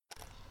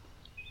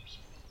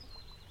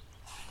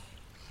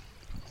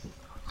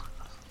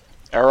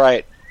All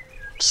right,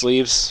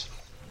 Sleeves.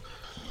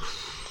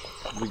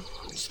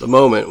 It's the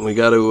moment. We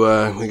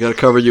gotta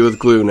cover you with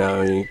glue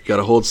now. You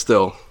gotta hold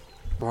still.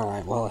 All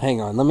right. Well,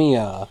 hang on. Let me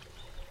get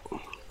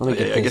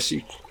I this.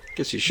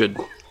 guess you should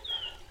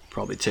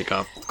probably take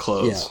off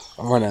clothes.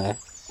 Yeah. I'm gonna.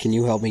 Can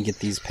you help me get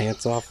these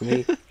pants off of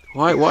me?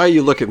 Why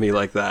you look at me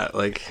like that?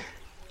 Like,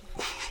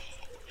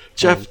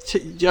 Jeff,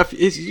 Jeff,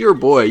 it's your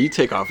boy. You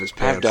take off his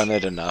pants. I've done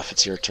it enough.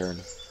 It's your turn.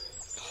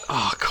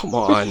 Oh, come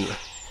on. You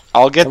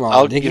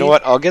know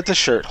what? I'll get the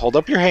shirt. Hold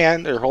up your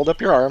hand or hold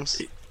up your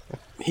arms.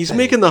 He's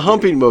making the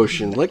humping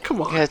motion. Like,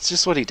 come on. Yeah, it's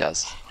just what he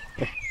does.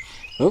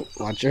 Oh,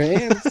 watch your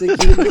hands.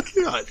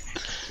 God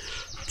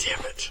damn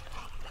it.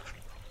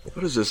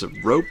 What is this, a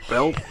rope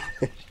belt?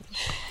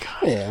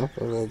 Yeah,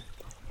 well,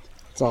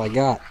 that's all I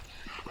got.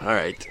 All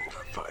right,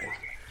 fine.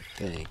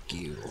 Thank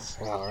you.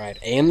 All right,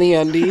 and the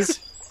undies.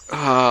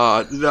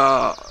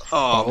 No.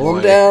 Oh, Pull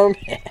boy. them down.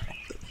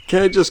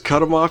 Can I just cut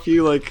them off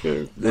you? Like,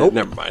 Nope.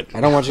 Never mind.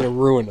 I don't want you to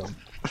ruin them.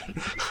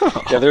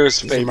 Yeah,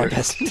 there's This is my favor.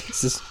 best.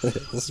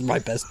 This is my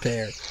best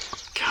pair.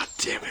 God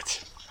damn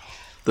it.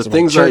 The So my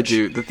things I church-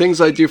 do. The things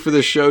I do for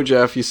this show,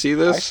 Jeff. You see I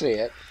this? see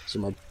it.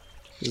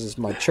 This is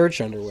my church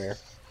underwear.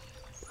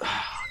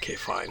 Okay,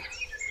 fine.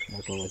 I'm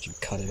not gonna let you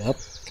cut it up.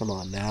 Come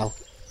on now.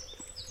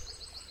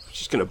 I'm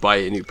just gonna buy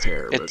you a new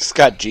pair. But It's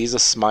got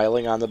Jesus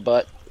smiling on the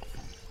butt.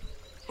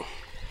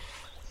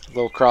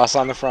 Little cross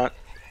on the front.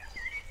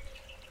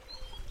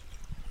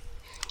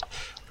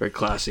 very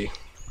classy.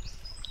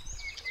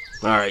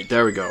 All right,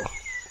 there we go.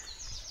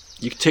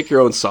 You can take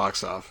your own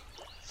socks off.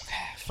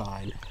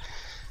 Fine.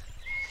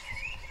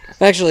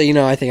 Actually,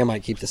 I think I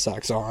might keep the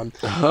socks on.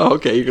 Oh,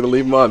 okay, you're gonna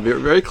leave them on.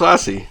 Very, very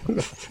classy.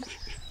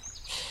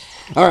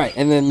 All right,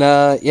 and then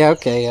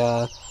okay.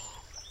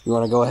 You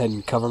want to go ahead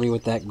and cover me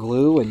with that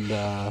glue, and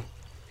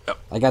Yep.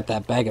 I got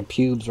that bag of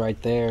pubes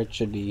right there. It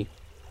should be.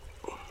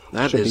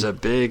 That is a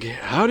big.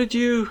 How did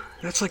you?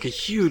 That's like a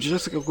huge.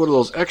 That's like one of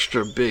those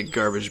extra big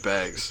garbage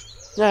bags.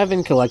 I've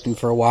been collecting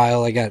for a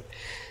while. I got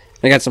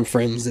some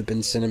friends that've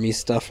been sending me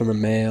stuff in the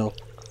mail.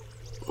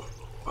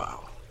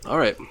 Wow. All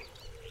right.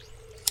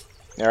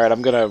 All right,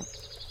 I'm gonna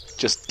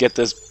just get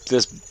this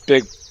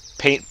big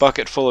paint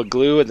bucket full of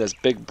glue and this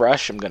big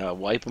brush. I'm gonna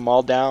wipe them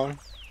all down.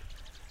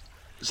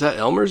 Is that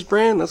Elmer's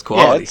brand? That's Yeah,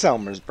 quality. it's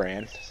Elmer's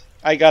brand.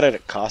 I got it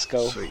at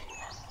Costco. Sweet.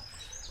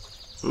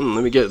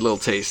 Let me get a little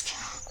taste.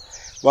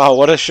 Wow,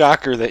 what a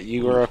shocker that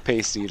you were a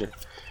paste eater.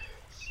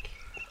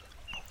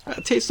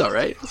 It tastes all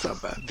right. It's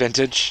not bad.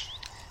 Vintage.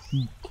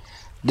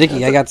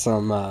 Dickie, I got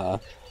some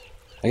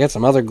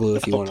other glue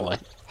if you Oh, want boy.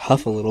 to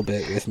huff a little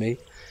bit with me.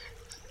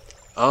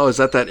 Oh, is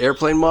that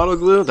airplane model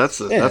glue? Yeah.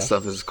 That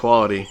stuff is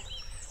quality.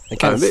 It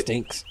kind of ma-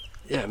 stinks.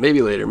 Yeah,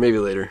 maybe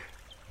later.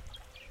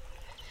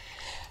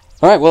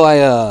 All right,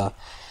 well,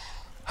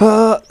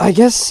 I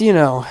guess,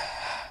 you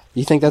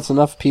think that's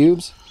enough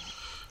pubes?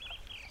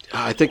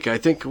 I think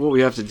what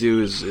we have to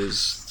do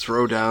is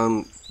throw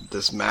down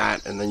this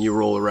mat and then you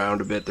roll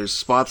around a bit. There's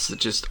spots that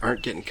just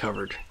aren't getting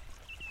covered.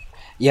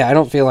 Yeah, I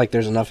don't feel like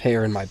there's enough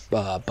hair in my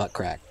butt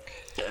crack.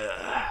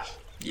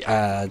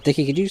 Yeah.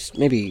 Dickie, could you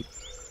maybe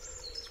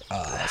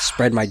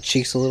spread my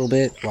cheeks a little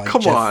bit? While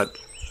Come Jeff- on.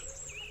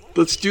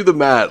 Let's do the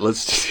mat. God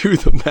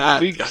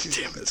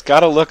damn it. It's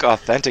got to look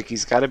authentic.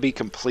 He's got to be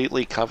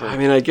completely covered. I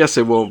mean, I guess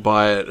I won't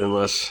buy it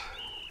unless...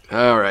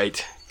 All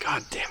right.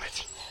 God damn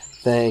it.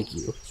 Thank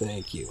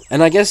you.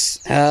 And I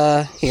guess,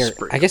 here,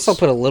 Sprinkles. I guess I'll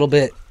put a little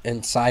bit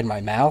inside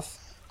my mouth.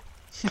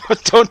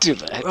 Don't do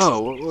that.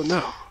 Oh, well,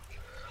 no.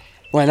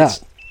 Why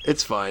not?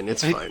 It's fine.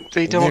 It's fine.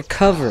 They They're don't.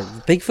 covered.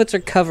 Bigfoots are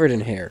covered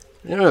in hair.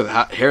 They don't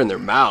have hair in their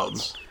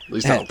mouths. At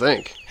least I don't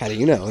think. How do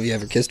you know? Have you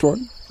ever kissed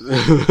one?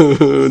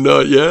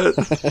 Not yet.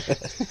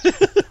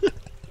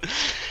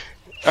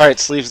 All right,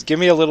 Sleeves, give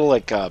me a little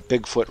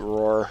Bigfoot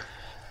roar.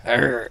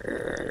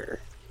 Arr.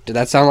 Did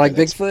that sound like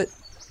Bigfoot?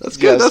 That's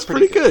good. Yeah, That's it's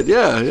pretty pretty good.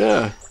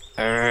 Yeah.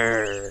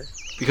 Arr.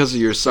 Because of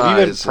your size. Have you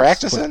been it's-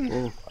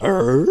 practicing?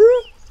 Arr.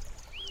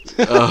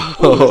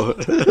 Oh.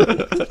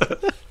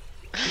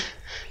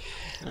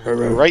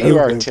 Right you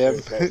are, Tim.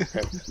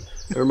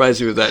 It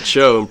reminds me of that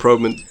show,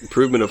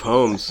 Improvement of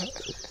Homes.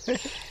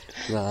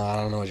 No, I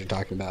don't know what you're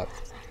talking about.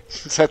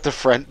 Is that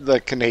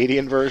the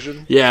Canadian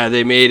version? Yeah,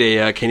 they made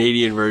a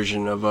Canadian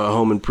version of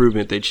Home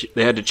Improvement.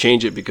 They had to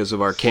change it because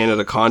of our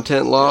Canada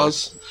content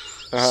laws.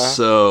 Uh-huh.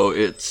 So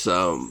it's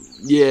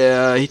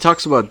he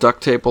talks about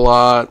duct tape a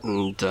lot,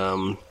 and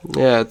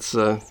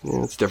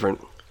it's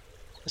different.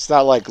 It's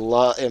not like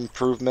La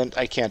Improvement.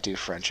 I can't do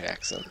French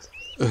accents.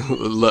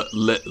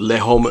 Le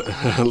home. No,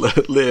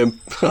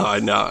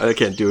 I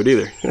can't do it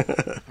either.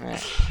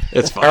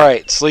 It's fine. All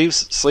right,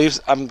 Sleeves.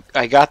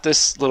 I got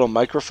this little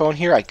microphone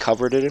here. I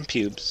covered it in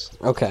pubes.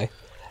 Okay.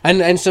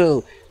 And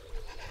so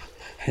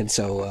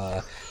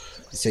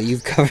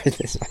you've covered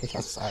this.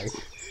 I'm sorry.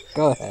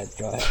 Go ahead.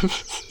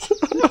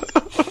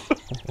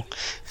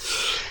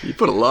 You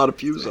put a lot of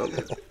pubes on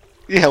there.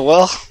 Yeah,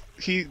 well,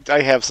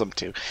 I have some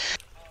too.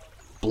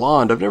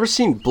 Blonde. I've never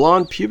seen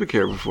blonde pubic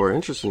hair before.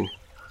 Interesting.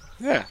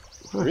 Yeah.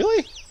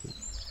 Really?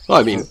 Well,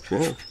 I mean,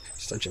 yeah.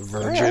 Such a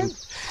virgin.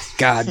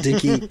 God,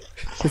 Dickie.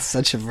 It's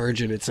such a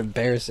virgin. It's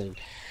embarrassing.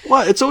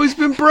 What? It's always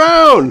been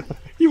brown.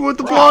 You want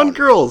the blonde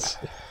girls.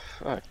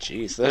 Oh,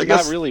 jeez. They're I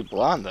guess- not really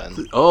blonde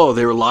then. Oh,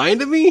 they were lying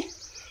to me?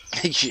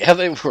 Yeah,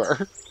 they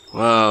were.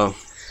 Wow.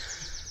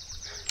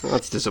 Well,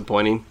 that's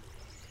disappointing.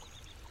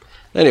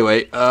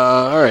 Anyway,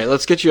 alright,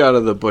 let's get you out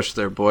of the bush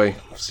there, boy.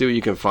 See what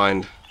you can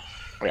find.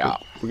 Yeah.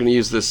 We're going to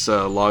use this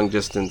long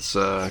distance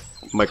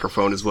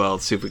microphone as well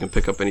to see if we can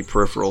pick up any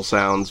peripheral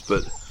sounds,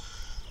 but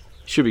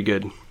should be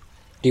good.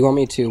 Do you want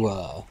me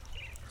to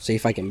see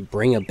if I can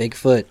bring a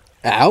Bigfoot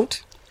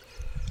out?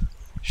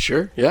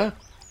 Sure, yeah.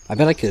 I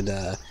bet I could,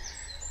 I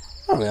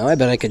don't know, I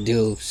bet I could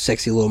do a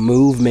sexy little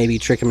move, maybe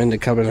trick him into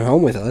coming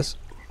home with us.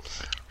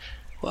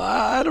 Well,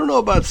 I don't know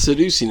about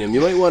seducing him.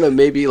 You might want to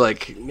maybe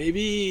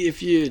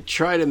if you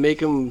try to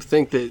make him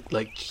think that,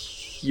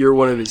 like, you're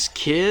one of his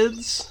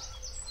kids,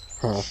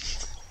 Huh.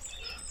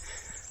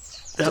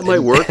 that might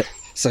work.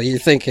 So you're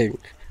thinking,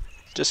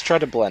 Just try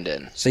to blend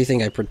in. so you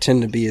think I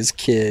pretend to be his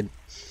kid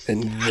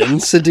and then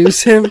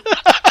seduce him?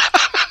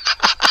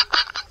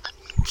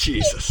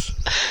 Jesus.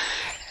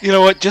 You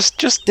know what? Just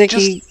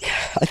Dickie,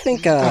 I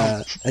think,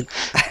 I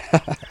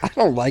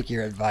don't like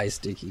your advice,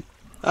 Dickie.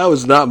 That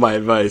was not my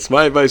advice.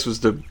 My advice was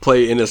to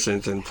play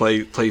innocent and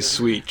play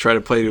sweet. Try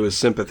to play to his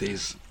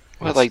sympathies.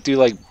 what, like do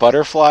like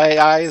butterfly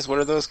eyes? What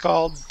are those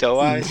called? Doe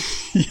eyes?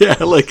 Yeah,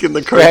 like in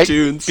the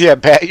cartoons.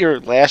 Bat your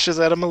lashes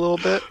at him a little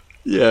bit.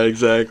 Yeah,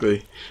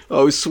 exactly.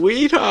 Oh,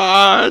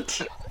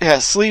 sweetheart. Yeah,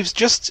 Sleeves,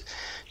 just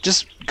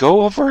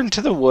go over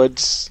into the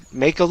woods,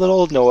 make a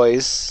little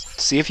noise,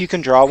 see if you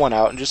can draw one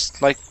out, and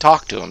just like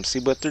talk to them, see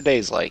what their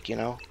day's like, you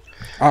know,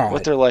 All right.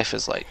 what their life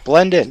is like.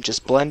 Blend in,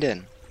 just blend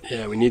in.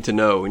 Yeah, we need to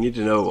know. We need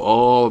to know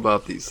all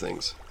about these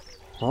things.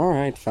 All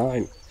right,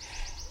 fine.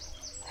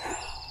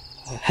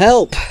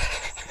 Help!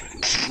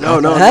 No.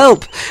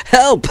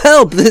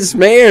 Help! This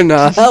man,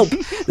 help!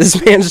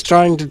 This man's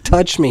trying to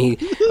touch me.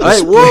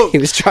 Hey, whoa! He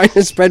was trying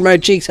to spread my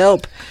cheeks.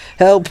 Help!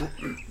 Help!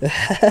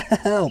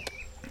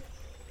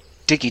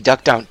 Dickie,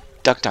 duck down.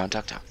 All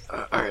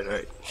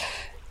right.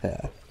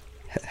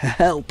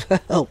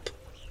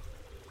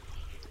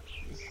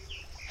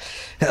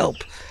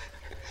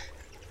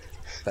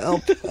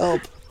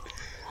 Help!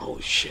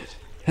 Holy shit.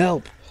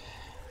 Help!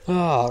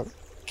 Oh,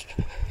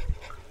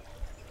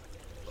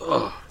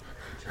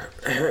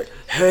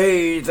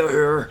 Hey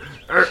there,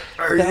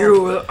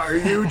 are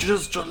you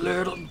just a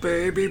little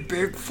baby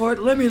Bigfoot?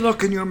 Let me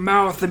look in your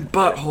mouth and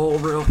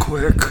butthole real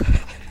quick.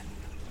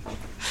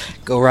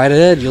 go right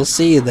ahead. You'll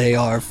see they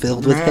are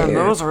filled with Man,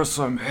 hair. those are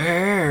some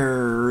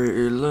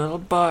hairy little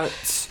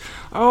butts.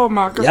 Oh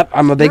my god. Yep,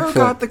 I'm a You Bigfoot.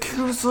 got the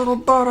cutest little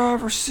butt I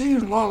ever seen.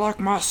 A lot like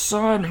my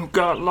son who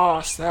got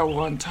lost that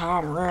one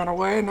time, ran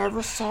away,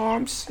 never saw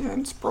him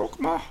since. Broke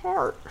my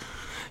heart.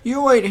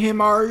 You ain't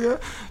him, are you?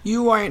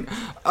 You ain't,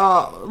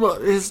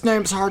 look, his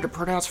name's hard to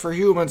pronounce for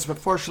humans, but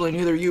fortunately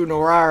neither you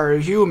nor I are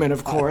a human,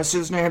 of course.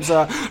 His name's,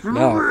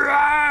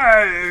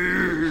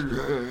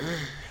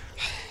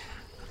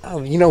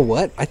 Oh, you know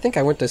what? I think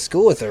I went to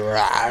school with her.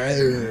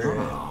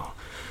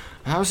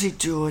 How's he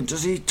doing?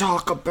 Does he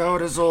talk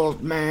about his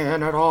old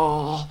man at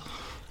all?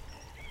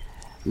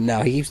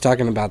 No, he keeps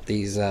talking about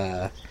these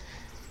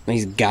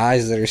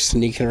guys that are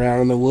sneaking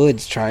around in the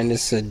woods trying to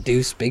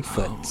seduce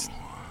Bigfoots.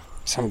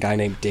 Some guy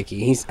named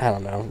Dickie. I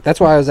don't know. That's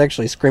why I was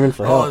actually screaming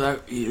for help.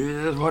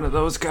 One of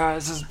those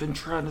guys has been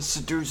trying to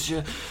seduce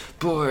you.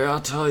 Boy,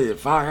 I'll tell you,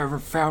 if I ever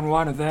found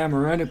one of them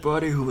or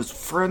anybody who was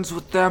friends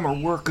with them or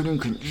working in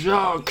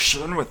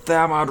conjunction with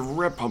them, I'd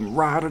rip them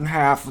right in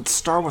half and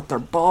start with their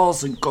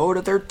balls and go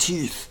to their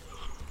teeth.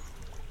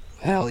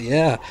 Hell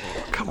yeah.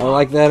 I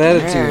like that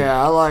attitude.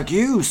 Yeah, I like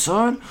you,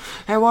 son.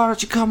 Hey, why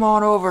don't you come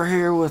on over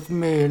here with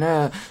me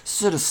and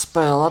sit a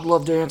spell? I'd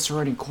love to answer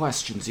any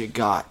questions you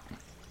got.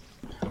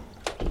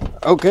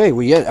 Okay,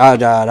 well, yeah,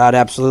 I'd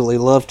absolutely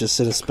love to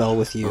sit a spell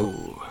with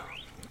you.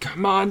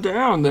 Come on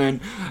down,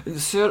 then.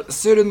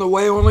 Sit in the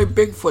way only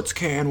Bigfoots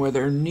can, where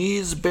their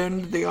knees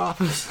bend the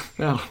opposite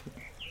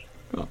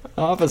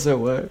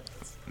way.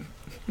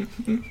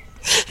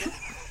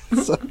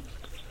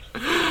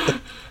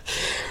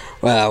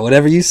 Wow,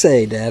 whatever you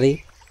say,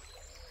 Daddy.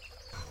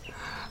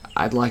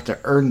 I'd like to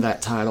earn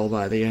that title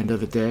by the end of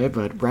the day,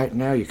 but right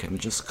now you can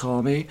just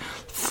call me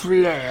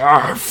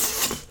Flair.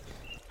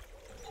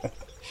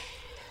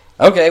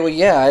 Okay, well,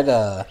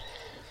 yeah,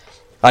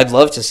 I'd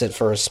love to sit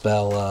for a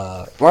spell.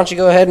 Why don't you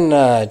go ahead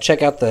and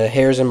check out the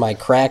hairs in my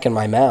crack in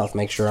my mouth?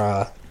 Make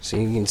sure, so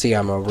you can see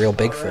I'm a real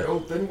Bigfoot.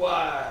 Open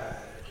wide.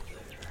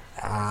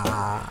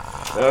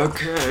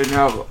 Okay,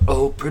 now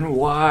open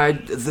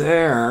wide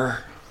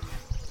there.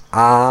 Oh,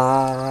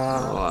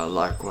 I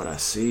like what I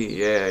see.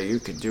 Yeah, you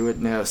can do it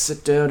now.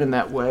 Sit down in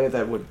that way.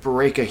 That would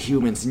break a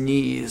human's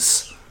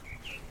knees.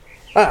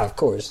 Of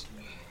course.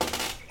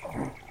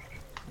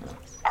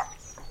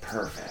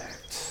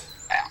 Perfect.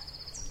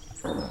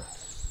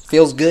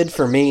 Feels good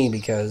for me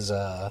because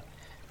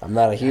I'm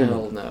not a human.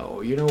 Hell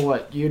no. You know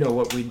what? You know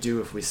what we do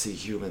if we see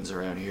humans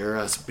around here.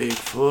 Us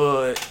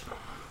Bigfoot.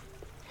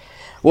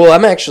 Well,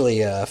 I'm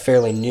actually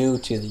fairly new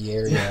to the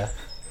area.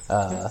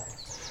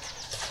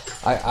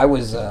 I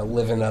was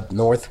living up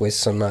north with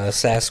some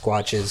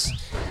Sasquatches.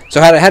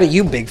 So how do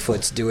you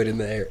Bigfoots do it in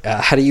there?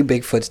 How do you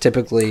Bigfoots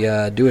typically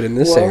do it in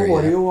this Well, area?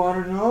 what do you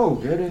want to know?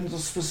 Get into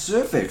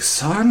specifics,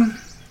 son.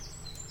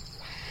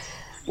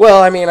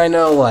 Well, I mean, I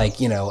know, like,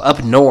 you know,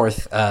 up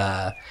north,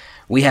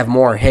 we have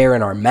more hair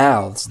in our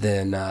mouths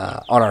than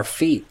on our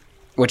feet,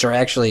 which are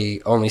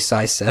actually only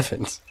size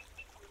 7s.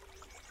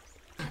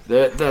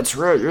 That's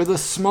right. You're the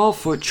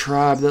Smallfoot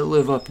tribe that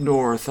live up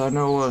north. I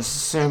know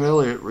Sam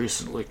Elliott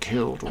recently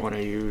killed one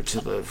of you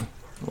to the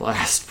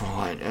last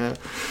point.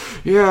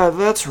 Yeah,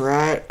 that's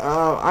right.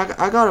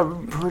 I got a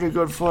pretty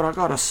good foot. I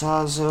got a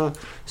size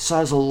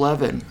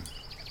 11.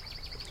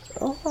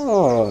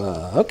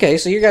 Oh, okay.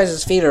 So your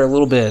guys' feet are a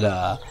little bit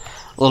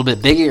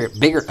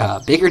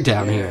bigger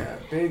down here.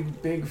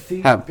 Big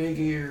feet, How- big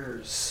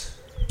ears.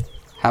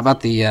 How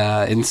about the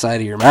inside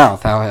of your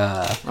mouth? How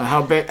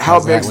How big's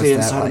what's the that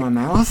inside like? of my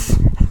mouth?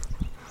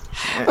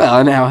 well,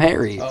 and how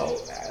hairy?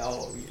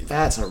 Oh,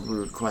 that's a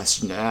rude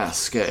question to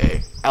ask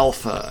a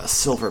alpha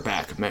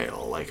silverback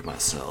male like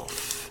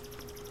myself.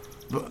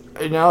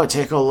 But, no,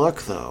 take a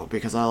look though,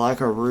 because I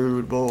like a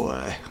rude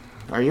boy.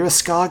 Are you a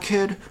ska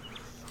kid?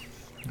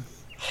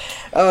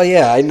 Oh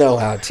yeah, I know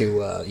how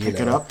to Pick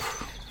it up.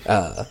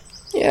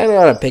 Yeah, I know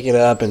how to pick it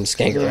up and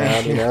skank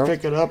around. You know,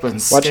 Pick it up and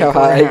watch how skip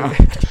high.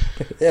 around.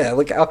 Yeah,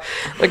 look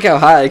how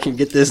high I can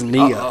get this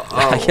knee up.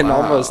 oh, I can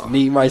wow. almost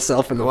knee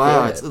myself in the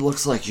Wow, forehead. it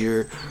looks like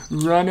you're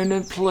running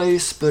in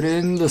place, but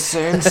in the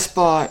same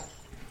spot.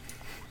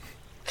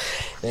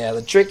 Yeah,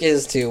 the trick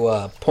is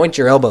to point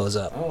your elbows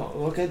up. Oh,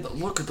 look at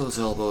those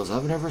elbows.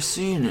 I've never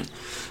seen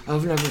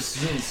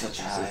such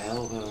high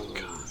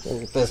elbows.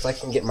 Look at this. I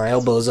can get my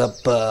elbows up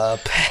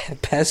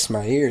past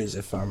my ears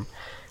if I'm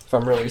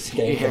really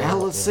skanking. Yeah,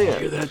 let's see Hear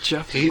it. that,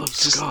 Jeff? He He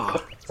loves just-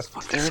 ska.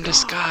 They're in the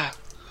sky.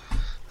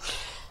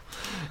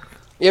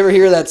 You ever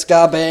hear that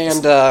ska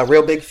band,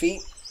 Real Big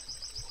Feet?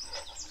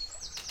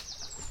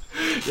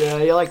 Yeah,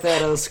 you like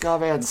that ska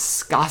band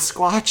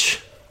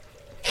Sasquatch?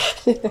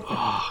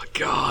 Oh,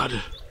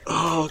 God.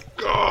 Oh,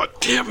 God.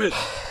 Damn it.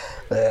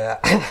 Yeah.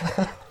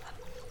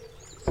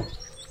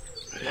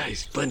 Yeah,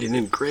 he's blending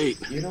in great.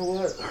 You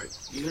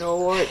know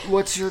what?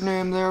 What's your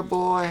name there,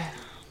 boy?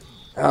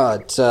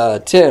 It's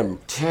Tim.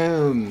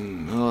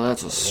 Tim. Oh,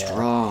 that's a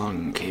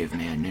strong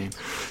caveman name.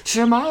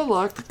 Tim, I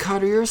like the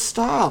cut of your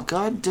style.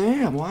 God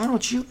damn, why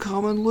don't you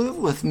come and live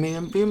with me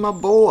and be my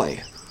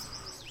boy?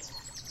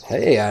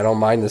 Hey, I don't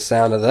mind the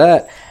sound of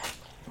that.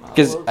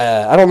 Because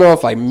I don't know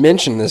if I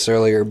mentioned this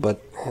earlier,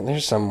 but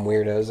there's some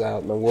weirdos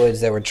out in the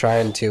woods that were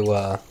trying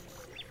to,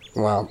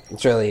 well,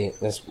 it's really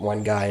this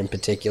one guy in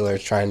particular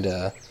trying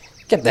to,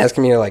 kept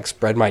asking me to, like,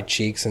 spread my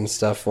cheeks and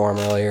stuff for him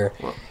earlier.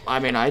 Well, I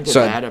mean, I did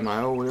So- that. Am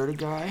I a weird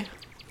guy?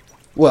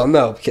 Well,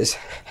 no, because,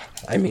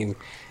 I mean,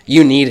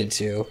 you needed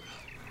to.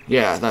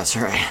 Yeah, that's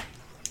right.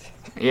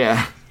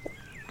 Yeah.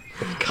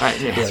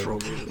 Yeah. Throw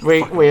me into the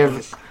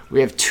fucking We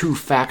have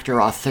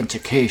two-factor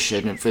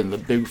authentication in the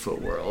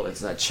Bigfoot world. It's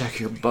that check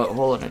your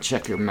butthole and a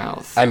check your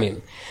mouth. I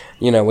mean,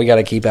 you know, we got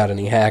to keep out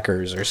any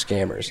hackers or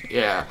scammers.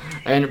 Yeah,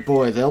 and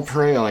boy, they'll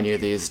prey on you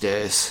these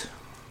days.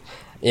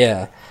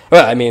 Yeah.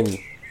 Well, I mean,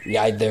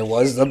 yeah, there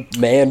was the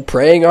man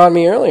preying on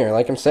me earlier.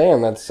 Like I'm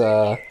saying, that's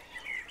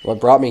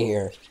what brought me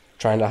here,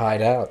 trying to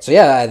hide out. So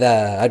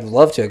yeah, I'd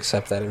love to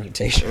accept that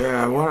invitation.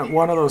 Yeah,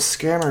 one of those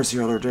scammers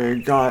the other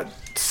day got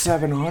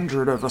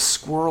 700 of a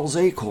squirrel's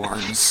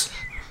acorns.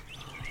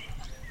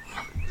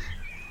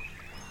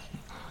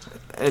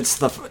 It's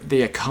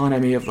the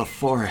economy of the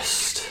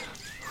forest.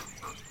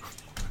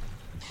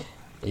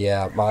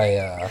 Yeah,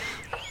 my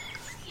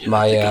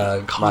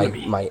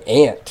economy. my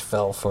aunt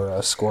fell for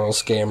a squirrel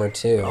scammer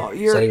too. Oh,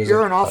 Said he was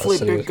you're a- an awfully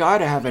said he big was- guy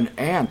to have an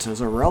aunt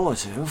as a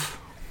relative.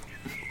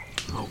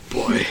 Oh,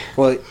 boy.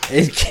 Well,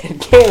 in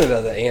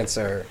Canada, the ants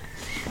are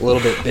a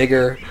little bit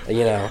bigger.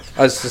 You know,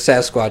 us the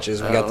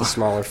Sasquatches, we got the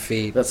smaller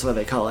feet. That's why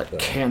they call it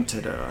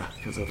Cantida,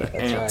 because of the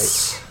That's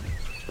ants.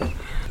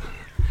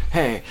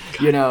 Hey,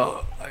 you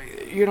know,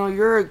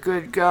 you're a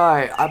good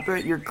guy. I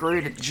bet you're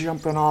great at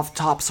jumping off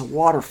tops of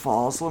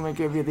waterfalls. Let me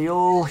give you the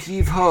old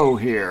heave-ho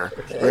here.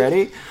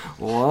 Ready? Ready.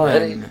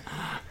 1,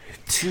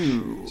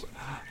 2,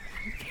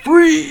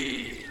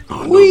 3.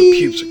 Oh, no, the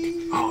pubes are...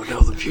 Oh,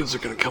 no, the pubes are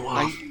going to come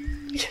off.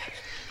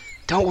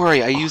 Don't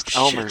worry, I used shit.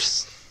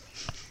 Elmer's.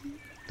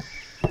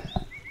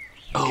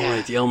 Oh,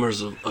 right, the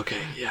Elmers...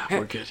 Okay, yeah,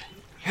 we're good.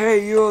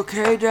 Hey, you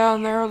okay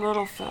down there,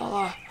 little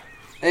fella?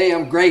 Hey,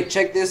 I'm great.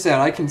 Check this out.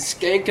 I can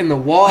skank in the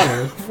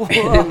water, and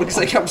it looks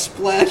like I'm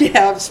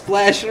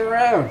splashing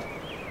around.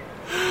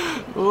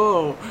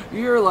 Oh,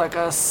 you're like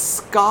a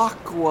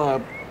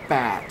skakwa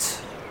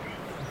bat.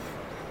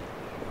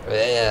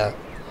 Yeah.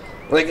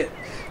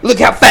 Look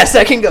how fast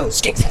I can go.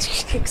 Skink,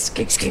 skink, skink,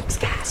 skink, skink,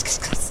 skink,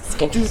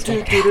 skink,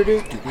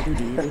 skink.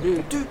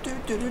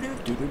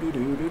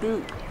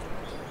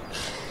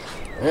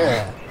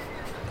 Yeah.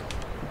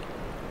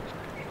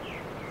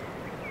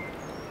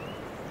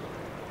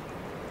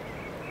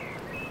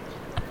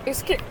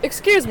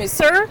 Excuse me,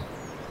 sir.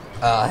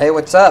 Hey,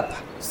 what's up?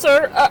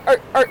 Sir,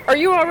 are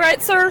you all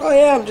right, sir? Oh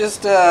yeah, I'm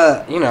just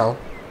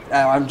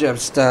I'm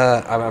just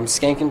I'm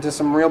skanking to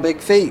some real big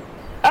feet.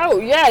 Oh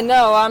yeah,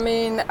 no, I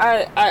mean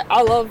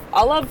I love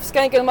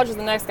skanking as much as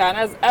the next guy.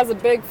 And as a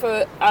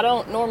Bigfoot, I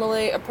don't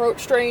normally approach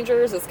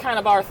strangers. It's kind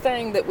of our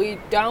thing that we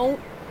don't,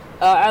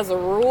 as a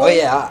rule. Oh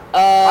yeah,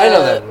 I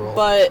know that rule.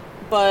 But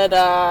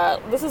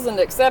this is an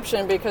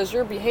exception because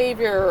your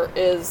behavior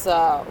is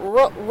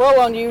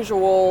real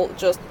unusual.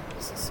 Just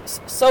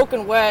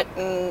soaking wet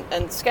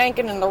and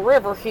skanking in the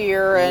river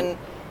here, and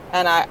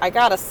I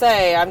gotta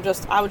say, I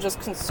was just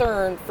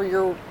concerned for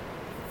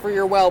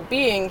your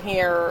well-being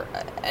here.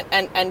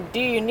 And do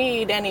you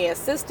need any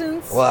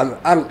assistance? Well,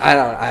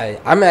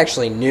 I'm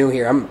actually new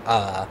here.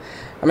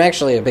 I'm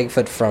actually a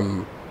Bigfoot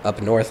from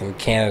up north in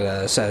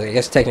Canada, so I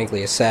guess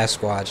technically a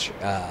Sasquatch.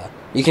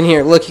 You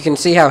can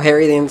see how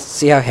hairy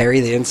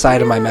the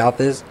inside of my mouth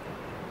is.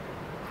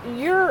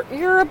 You're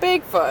a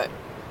Bigfoot.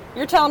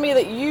 You're telling me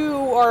that you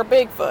are a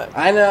Bigfoot.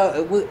 I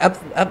know.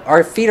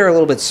 Our feet are a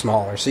little bit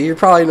smaller, so you're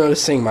probably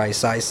noticing my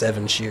size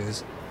 7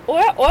 shoes.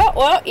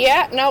 Well,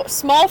 yeah. No,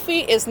 small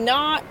feet is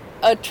not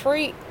a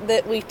trait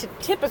that we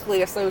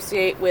typically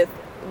associate with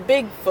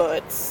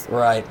Bigfoots.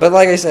 Right, but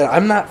like I said,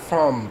 I'm not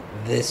from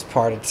this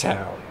part of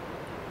town.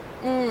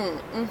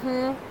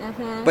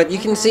 But you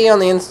can see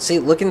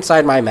look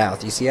inside my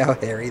mouth. You see how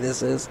hairy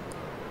this is?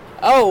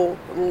 Oh,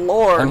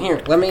 Lord. And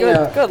here, let me.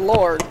 Good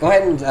Lord. Go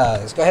ahead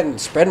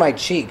and spread my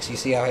cheeks. You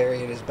see how hairy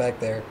it is back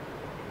there?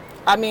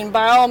 I mean,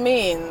 by all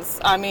means.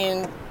 I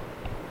mean,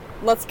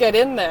 let's get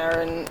in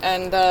there, and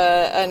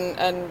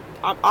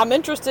I'm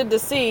interested to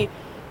see.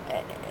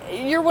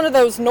 You're one of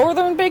those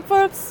northern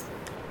Bigfoots?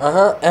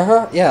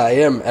 Yeah, I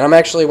am, and I'm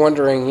actually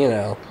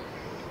wondering.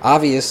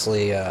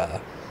 Obviously,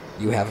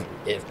 you have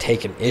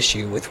taken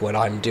issue with what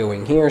I'm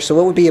doing here. So,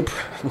 what would be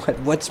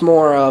what's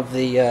more of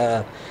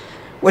the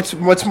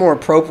what's more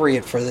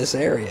appropriate for this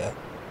area?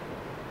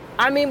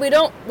 I mean, we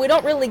don't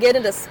really get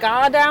into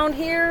ska down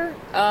here.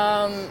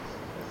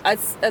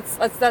 That's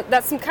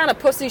some kind of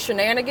pussy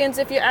shenanigans,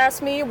 if you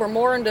ask me. We're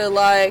more into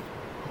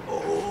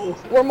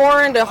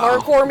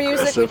hardcore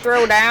music. We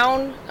throw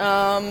down.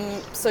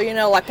 So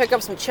like pick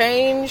up some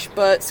change.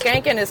 But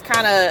skanking is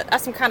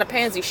that's some kind of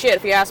pansy shit,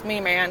 if you ask me,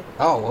 man.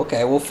 Oh,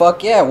 okay. Well,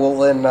 fuck yeah. Well,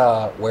 then,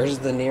 where's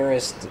the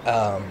nearest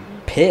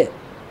pit?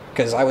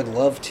 Because I would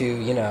love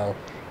to,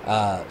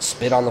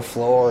 spit on the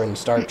floor and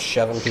start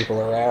shoving people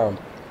around.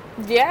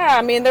 Yeah,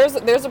 I mean, there's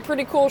a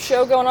pretty cool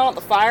show going on at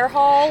the fire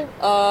hall.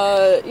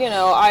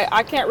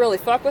 I can't really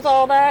fuck with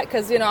all that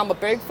because I'm a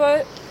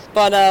Bigfoot.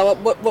 But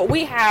what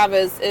we have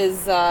is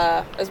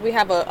we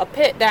have a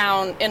pit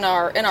down in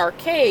our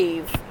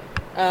cave,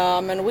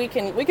 and we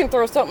can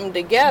throw something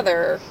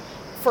together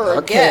for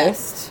a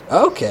guest.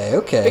 Okay.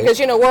 Because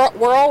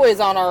we're always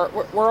on our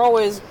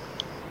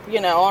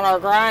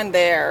grind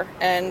there,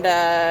 and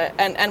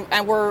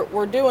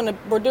we're doing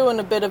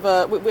a bit of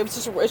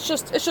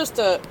it's just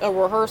a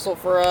rehearsal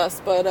for us.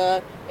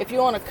 But if you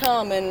want to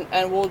come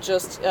and we'll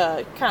just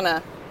kind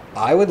of.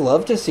 I would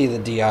love to see the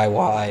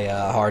DIY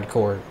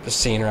hardcore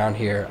scene around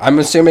here. I'm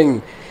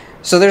assuming,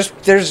 so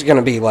there's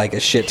gonna be like a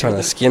shit ton of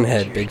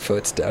skinhead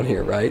Bigfoots down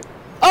here, right?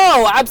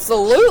 Oh,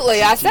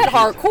 absolutely! I said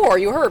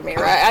hardcore. You heard me,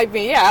 right? I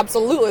mean, yeah,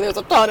 absolutely. There's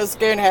a ton of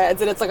skinheads,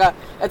 and it's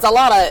a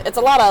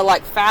lot of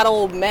like fat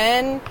old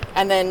men,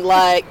 and then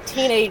like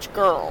teenage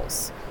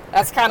girls.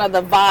 That's kind of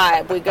the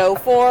vibe we go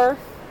for.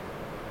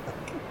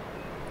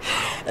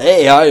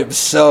 Hey, I am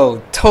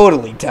so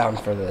totally down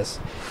for this.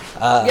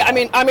 Yeah,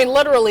 I mean,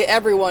 literally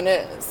everyone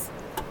is.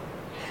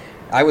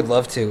 I would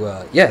love to.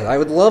 I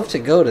would love to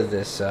go to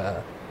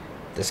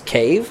this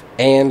cave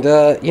and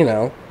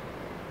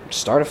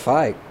start a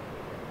fight.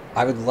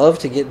 I would love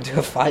to get into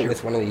a fight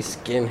with one of these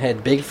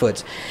skinhead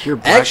Bigfoots.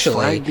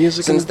 Actually,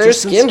 since they're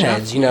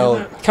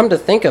skinheads, come to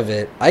think of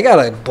it, I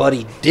got a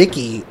buddy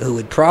Dickie who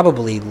would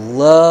probably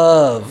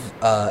love.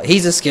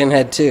 He's a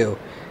skinhead too.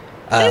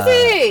 Is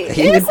he?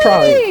 He would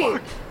probably. All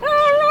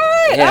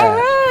right, Yeah. all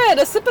right.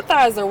 A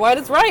sympathizer. What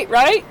is right?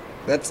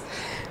 That's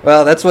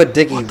what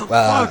Dickie.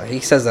 He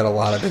says that a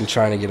lot. I've been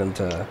trying to get him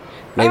to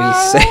maybe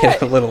say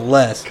it a little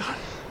less.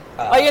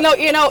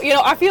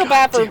 I feel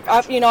bad for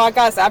I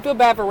gotta say, I feel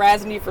bad for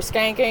razzing you for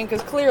skanking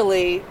because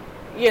clearly,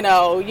 you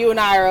and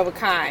I are of a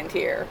kind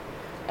here,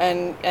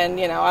 and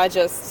I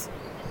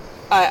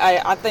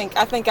think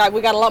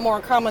we got a lot more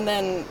in common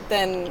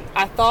than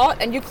I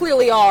thought, and you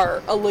clearly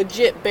are a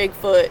legit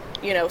Bigfoot,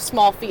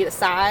 small feet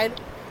aside,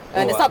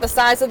 and it's not the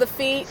size of the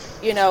feet,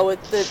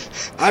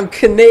 I'm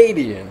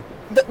Canadian.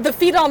 The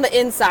feet on the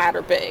inside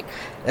are big,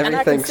 and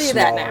I can see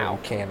that now.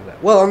 In Canada.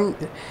 Well,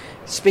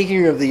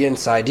 speaking of the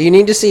inside, do you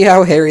need to see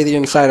how hairy the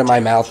inside of my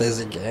mouth is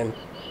again?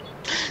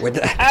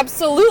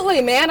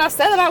 Absolutely, man. I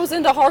said that I was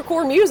into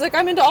hardcore music.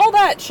 I'm into all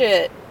that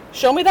shit.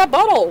 Show me that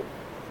butthole.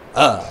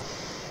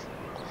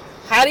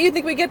 How do you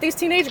think we get these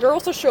teenage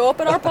girls to show up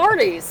at our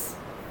parties?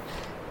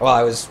 Well,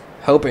 I was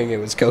hoping it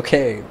was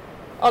cocaine.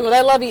 Oh no,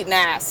 they love eating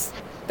ass.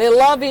 They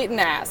love eating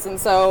ass, and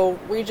so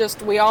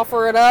we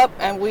offer it up,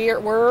 and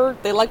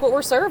they like what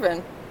we're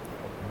serving.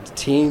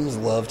 Teens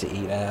love to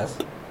eat ass.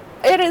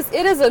 It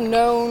is a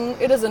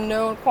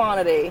known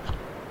quantity.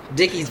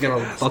 Dickie's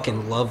gonna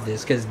fucking love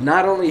this, because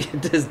not only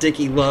does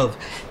Dickie love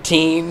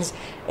teens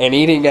and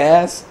eating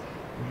ass,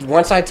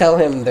 once I tell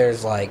him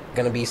there's, like,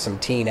 gonna be some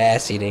teen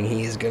ass eating,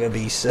 he's gonna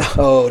be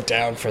so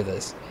down for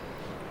this.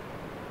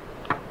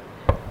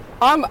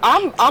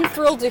 I'm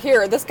thrilled to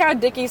hear it. This guy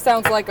Dickie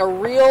sounds like a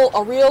real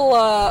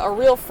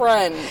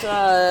friend.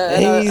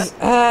 He's,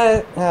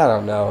 I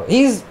don't know.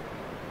 He's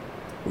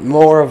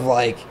more of,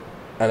 like,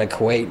 an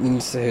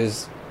acquaintance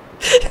who's...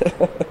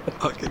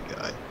 Fucking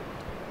guy.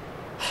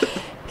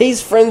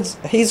 He's friends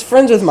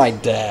with my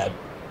dad.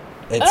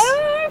 Okay.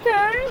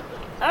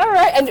 All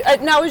right.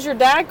 And now, is your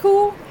dad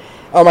cool?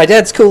 Oh, my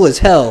dad's cool as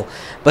hell,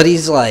 but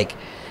he's like,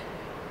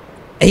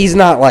 he's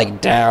not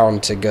like down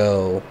to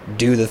go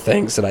do the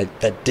things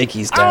that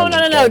Dickie's down.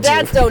 Oh no!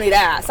 Dads don't eat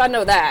ass. I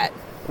know that.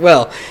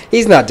 Well,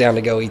 he's not down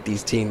to go eat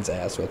these teens'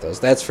 ass with us.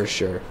 That's for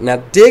sure. Now,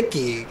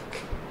 Dickie,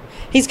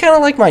 he's kind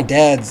of like my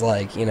dad's,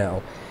 like, you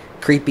know,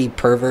 creepy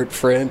pervert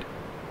friend.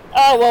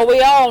 Oh well, we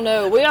all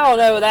know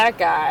that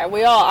guy.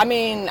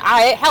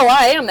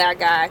 I am that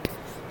guy.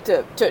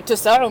 To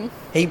some.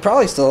 He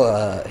probably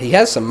still he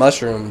has some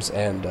mushrooms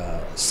and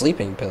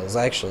sleeping pills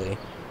actually.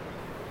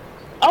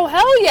 Oh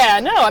hell yeah!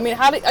 No, I mean,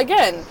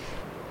 again,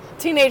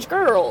 teenage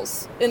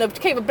girls in a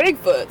cave of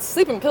Bigfoot.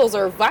 Sleeping pills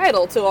are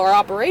vital to our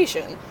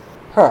operation.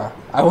 Huh.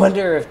 I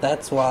wonder if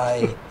that's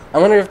why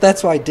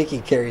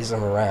Dickie carries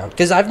them around.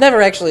 Because I've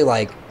never actually,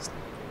 like,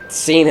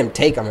 seen him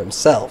take them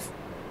himself,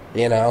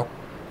 you know?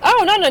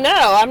 Oh,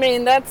 no.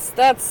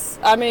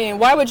 I mean,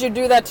 why would you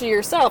do that to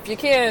yourself? You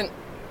can't...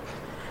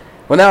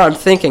 Well, now I'm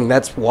thinking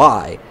that's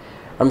why.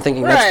 That's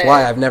Right.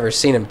 why I've never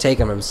seen him take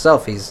them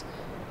himself. He's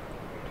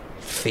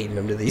feeding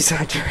them to these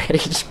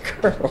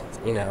underage girls.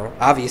 You know,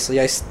 obviously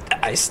I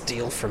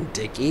steal from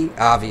Dickie,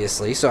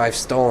 obviously, so I've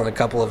stolen a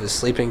couple of his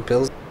sleeping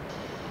pills.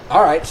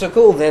 Alright, so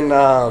cool, then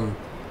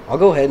I'll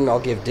go ahead and I'll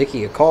give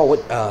Dickie a call.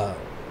 What,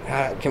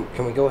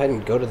 can we go ahead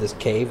and go to this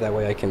cave? That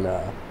way I can,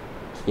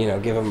 you know,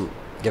 give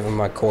him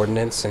my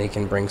coordinates and he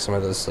can bring some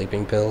of those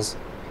sleeping pills.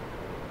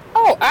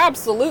 Oh,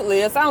 absolutely.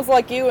 It sounds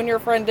like you and your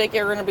friend Dickie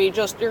are going to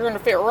you're going to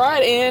fit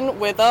right in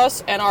with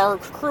us and our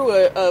crew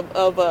of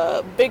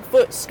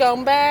Bigfoot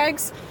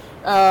scumbags.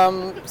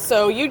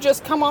 So you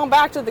just come on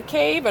back to the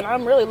cave, and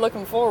I'm really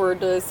looking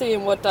forward to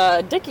seeing what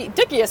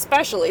Dickie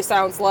especially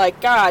sounds like.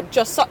 God,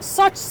 just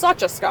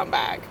such a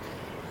scumbag.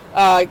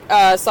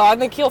 So I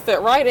think he'll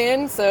fit right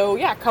in. So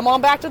yeah, come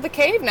on back to the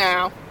cave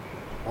now.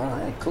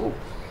 Alright, cool.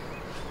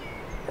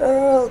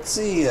 Let's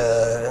see,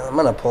 I'm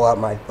gonna pull out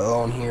my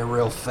phone here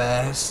real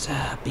fast.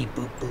 Beep,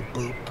 boop, boop,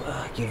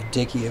 boop. Give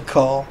Dickie a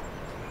call.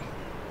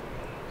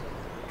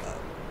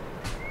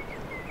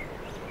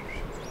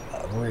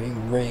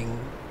 Ring.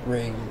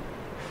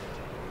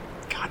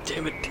 God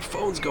damn it, the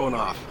phone's going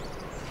off.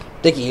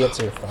 Dickie,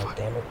 answer your phone,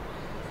 damn it.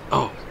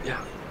 Oh,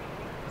 yeah.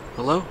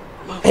 Hello?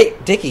 Hey,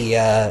 Dickie,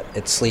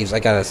 it's Sleeves. I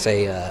gotta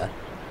say,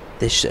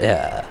 this,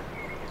 Yeah,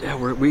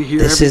 we hear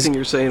This everything is-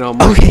 you're saying on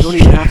mic. Okay. You don't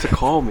even have to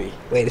call me.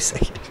 wait a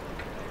second.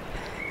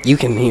 You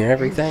can hear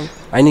everything?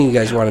 I knew you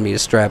guys wanted me to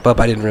strap up.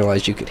 I didn't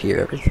realize you could hear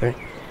everything.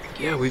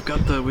 Yeah, we've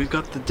got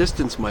the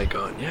distance mic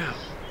on. Yeah.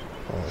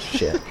 Oh,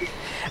 shit.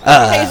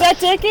 Hey, is that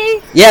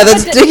Dickie? Yeah,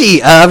 that's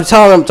Dickie. I'm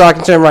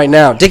talking to him right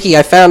now. Dickie,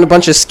 I found a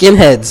bunch of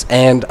skinheads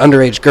and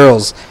underage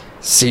girls.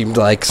 Seemed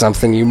like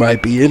something you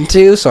might be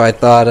into, so I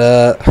thought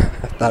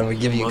we'd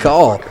give you a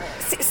call.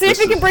 See if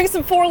you can bring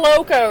some Four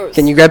Locos.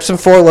 Can you grab some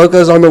Four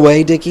Locos on the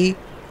way, Dickie?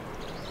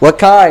 What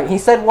kind? He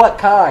said what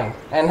kind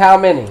and how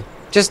many?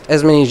 Just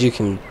as many as you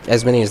can,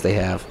 as many as they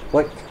have.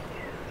 What?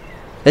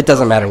 It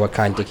doesn't matter what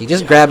kind, Dickie.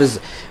 Just grab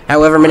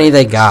however many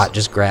they got.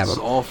 Just grab It's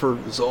them. all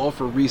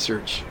for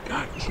research.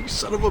 God, you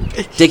son of a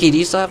bitch. Dickie, do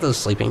you still have those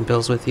sleeping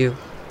pills with you?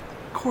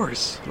 Of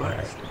course.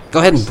 Go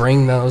ahead and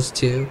bring those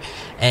too,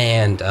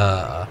 and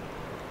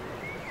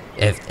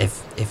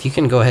if you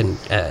can go ahead and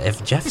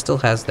if Jeff still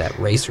has that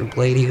razor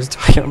blade he was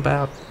talking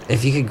about,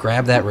 if you could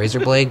grab that razor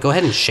blade, go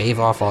ahead and shave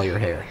off all your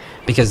hair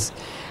because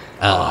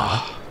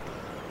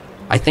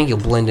I think you'll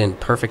blend in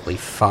perfectly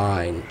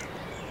fine.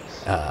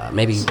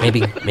 Maybe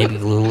a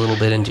little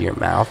bit into your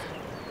mouth.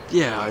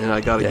 Yeah, and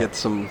I gotta get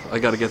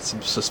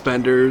some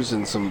suspenders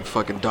and some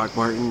fucking Doc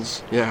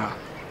Martens. Yeah,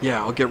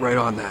 I'll get right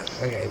on that.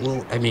 Okay,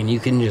 well, I mean, you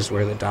can just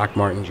wear the Doc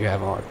Martens you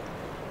have on.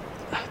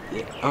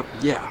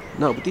 Yeah.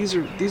 No, but these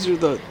are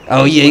the.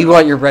 Oh yeah, you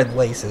want your red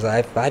laces?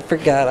 I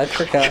forgot.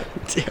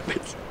 Damn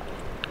it.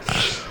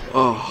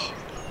 Oh,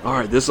 all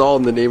right. This is all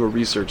in the name of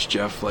research,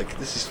 Jeff. Like,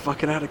 this is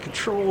fucking out of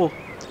control.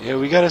 Yeah,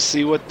 we gotta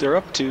see what they're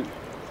up to.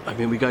 I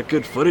mean, we got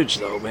good footage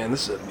though, man.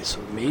 This is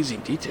some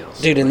amazing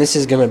details, Dude, and this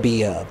is gonna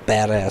be a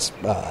badass.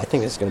 I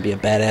think this is gonna be a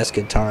badass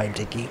good time,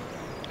 Dickie.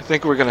 I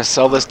think we're gonna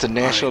sell this to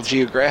National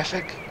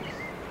Geographic.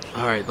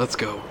 All right, let's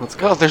go.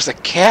 Oh, there's a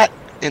cat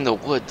in the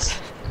woods.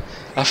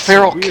 A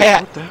feral Weird,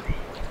 cat. what the-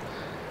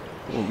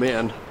 Oh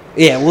man.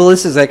 Yeah, well,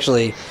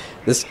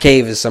 this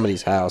cave is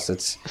somebody's house.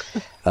 It's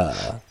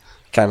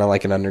kind of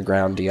like an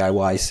underground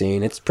DIY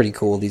scene. It's pretty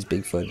cool. These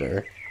Bigfoot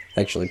are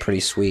actually pretty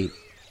sweet.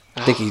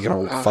 Dickie's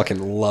gonna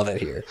fucking love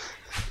it here.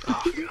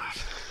 Oh god.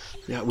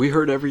 Yeah, we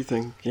heard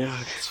everything. Yeah,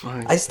 it's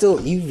fine.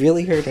 You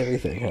really heard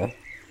everything, huh?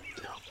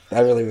 I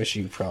really wish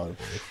you probably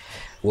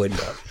wouldn't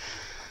have.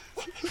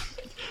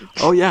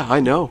 Oh, yeah, I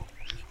know.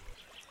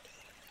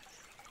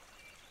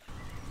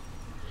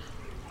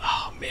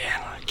 Oh,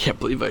 man, I can't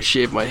believe I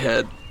shaved my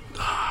head.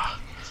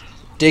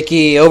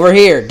 Dickie, over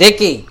here,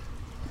 Dickie.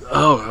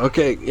 Oh,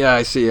 okay. Yeah,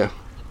 I see you.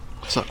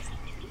 What's up?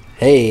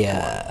 Hey,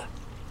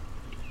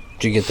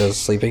 did you get those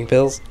sleeping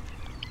pills?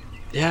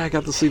 Yeah, I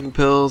got the sleeping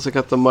pills. I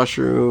got the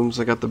mushrooms.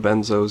 I got the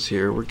benzos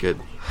here. We're good.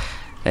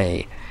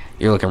 Hey,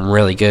 you're looking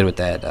really good with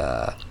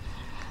that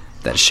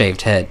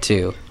shaved head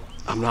too.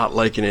 I'm not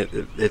liking it.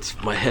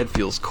 It's my head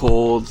feels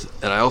cold,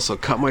 and I also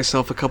cut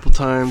myself a couple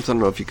times. I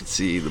don't know if you could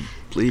see the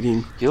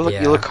bleeding. You look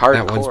hardcore.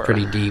 That one's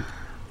pretty deep.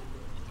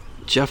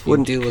 Jeff You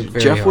wouldn't. do look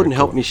very Jeff wouldn't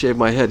help hardcore. me shave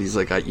my head. He's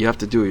like, you have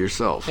to do it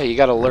yourself. Yeah, you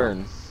gotta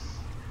learn.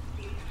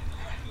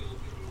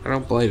 I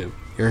don't blame him.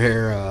 Your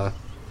hair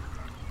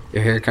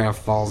kind of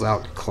falls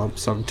out in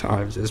clumps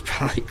sometimes. It's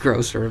probably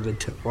gross for him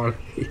to want.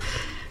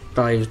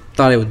 Probably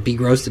thought it would be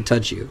gross to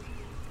touch you.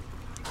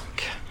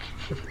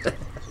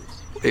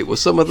 Wait,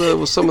 was some of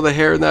the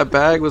hair in that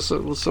bag? Was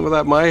some of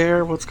that my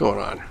hair? What's going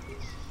on?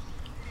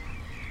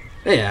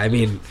 Yeah, I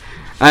mean,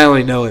 I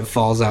only know it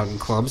falls out in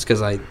clumps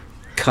because I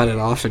cut it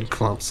off in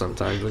clumps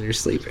sometimes when you're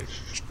sleeping.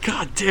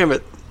 God damn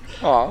it!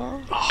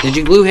 Aw. Did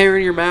you glue hair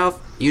in your mouth?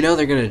 You know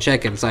they're gonna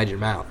check inside your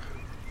mouth.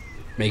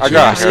 Make I sure.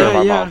 got you hair in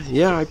my Yeah, mouth.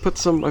 yeah. I put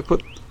some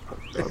Okay.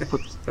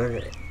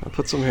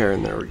 hair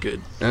in there. We're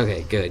good.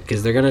 Okay, good,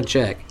 because they're gonna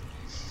check.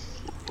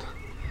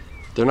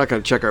 They're not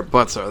gonna check our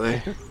butts, are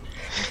they?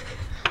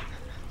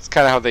 It's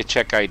kind of how they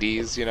check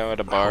IDs, at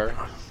a bar.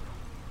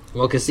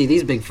 Well, cause see,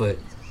 these Bigfoot,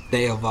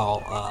 they've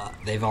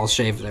all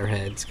shaved their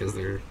heads because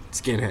they're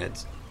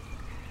skinheads.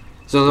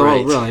 So they're all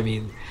Right. real. I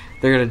mean,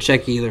 they're gonna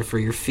check either for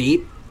your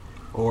feet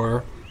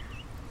or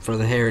for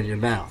the hair in your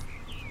mouth.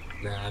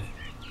 Now,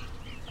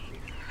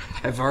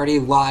 I've already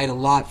lied a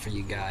lot for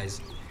you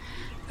guys.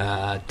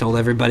 Told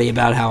everybody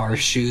about how our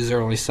shoes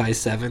are only size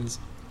 7s.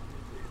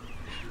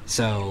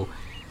 So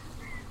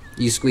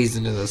you squeezed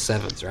into those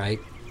 7s, right?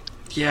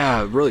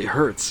 Yeah, it really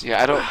hurts.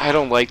 Yeah, I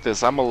don't like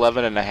this. I'm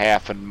 11 and a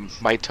half, and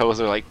my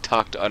toes are like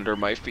tucked under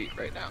my feet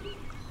right now.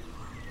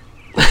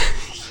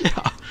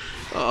 Yeah.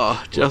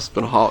 Oh, Jeff's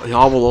been hobbled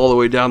all the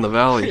way down the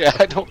valley. Yeah,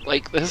 I don't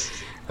like this.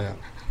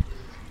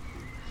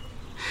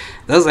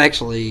 Those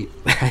actually,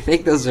 I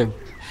think those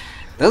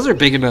are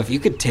big enough. You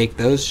could take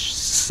those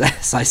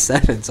size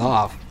 7s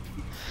off.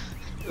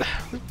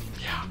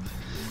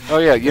 Oh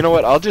yeah, you know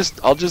what? I'll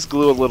just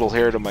glue a little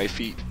hair to my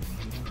feet.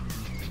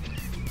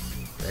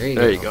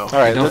 There you go. All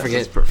right, Don't That's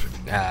forget, perfect.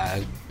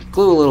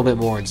 glue a little bit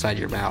more inside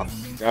your mouth.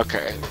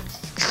 Okay.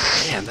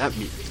 Man, that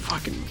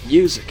fucking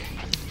music.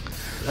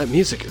 That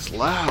music is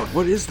loud.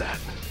 What is that?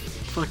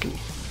 Fucking.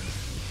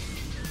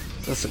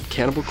 Is that some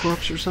Cannibal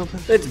Corpse or something?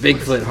 It's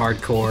Bigfoot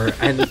hardcore,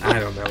 and I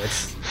don't know.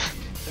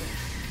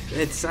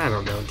 It's I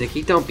don't know,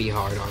 Dickie. Don't be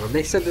hard on them.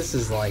 They said this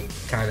is like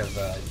kind of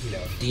a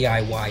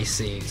DIY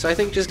scene, so I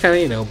think just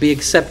kind of be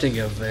accepting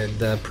of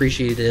and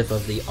appreciative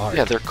of the art.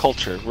 Yeah, their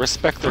culture.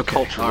 Respect their Okay,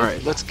 culture. all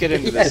right. Let's get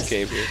into Yes. this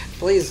cave here.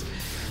 Please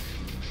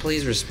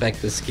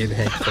respect the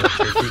skinhead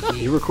culture, Dickie.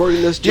 You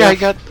recording this, Yeah,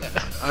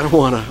 Jeff? I don't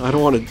wanna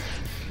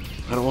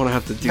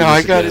have to do No,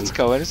 this I got again. it. It's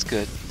going. It's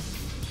good.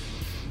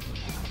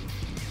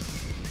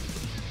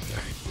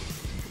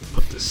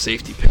 Put the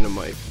safety pin in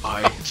my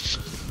eye.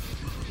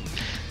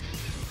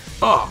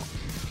 Oh,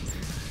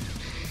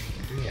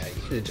 Yeah,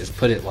 you could have just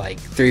put it like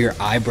through your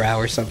eyebrow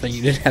or something.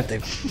 You didn't have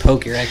to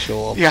poke your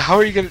actual. Yeah, how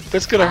are you gonna?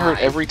 That's gonna hurt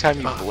Eye. every time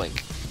you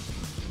blink.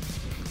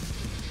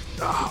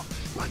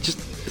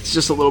 it's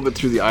just a little bit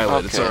through the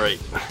eyelid. It's Okay. all right.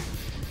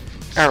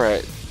 All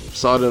right,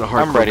 Saw it in a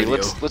hardcore I'm ready.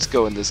 video. Let's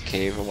go in this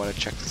cave. I want to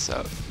check this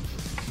out.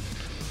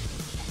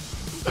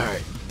 All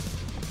right.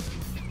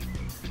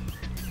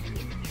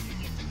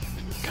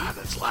 God,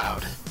 that's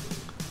loud.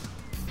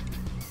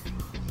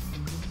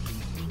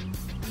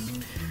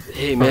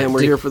 Hey man, we're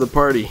Dick- here for the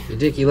party.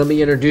 Dickie, let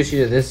me introduce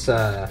you to this.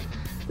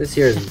 This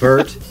here is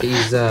Bert.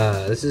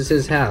 This is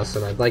his house,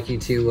 and I'd like you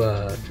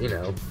to,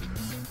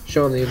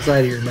 show him the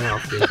inside of your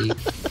mouth, Dickie.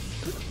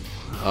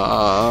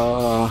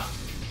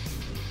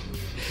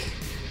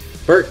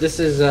 Bert, this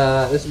is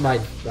my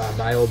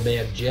old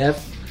man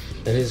Jeff,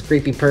 and his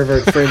creepy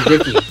pervert friend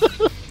Dickie.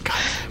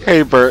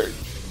 Hey, Bert.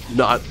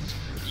 Not.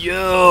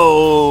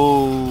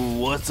 Yo,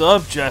 what's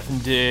up, Jeff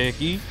and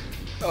Dickie?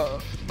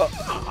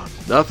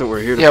 Nothing. We're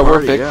here to Yeah, we're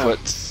party.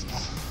 Bigfoots.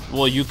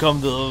 Well, you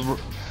come to the.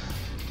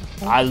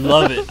 I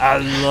love it. I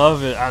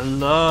love it. I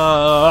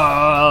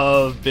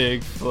love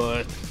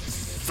Bigfoot.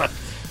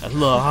 I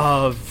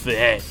love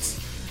it.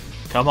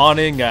 Come on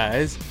in,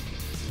 guys.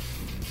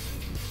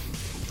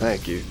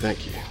 Thank you.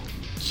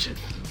 Shit.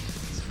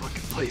 This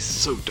fucking place is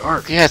so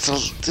dark. Yeah,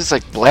 there's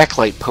like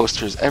blacklight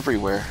posters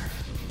everywhere.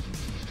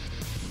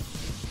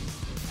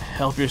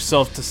 Help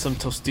yourself to some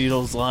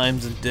Tostitos,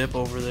 limes, and dip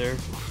over there.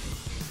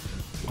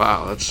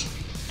 Wow, that's.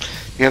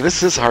 Yeah,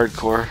 this is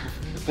hardcore.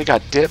 They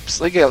got dips.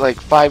 They got like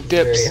 5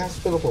 dips. Very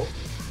hospitable.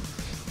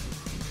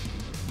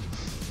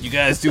 You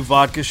guys do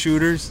vodka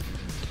shooters?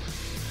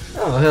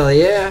 Oh hell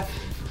yeah!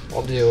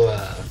 I'll do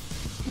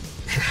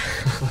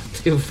I'll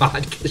do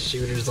vodka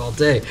shooters all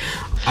day.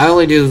 I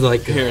only do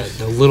like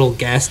the little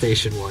gas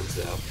station ones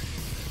though.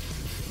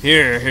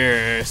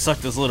 Here, suck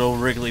this little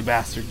wriggly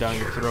bastard down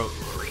your throat.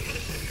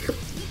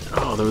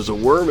 Oh, there was a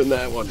worm in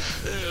that one.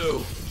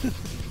 Ew.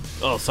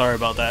 Oh, sorry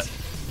about that.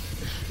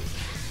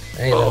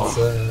 Hey,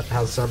 that's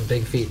how some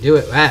big feet do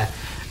it.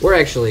 We're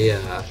actually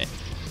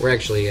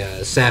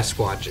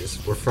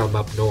Sasquatches. We're from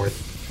up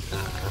north.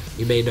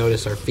 You may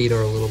notice our feet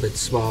are a little bit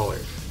smaller.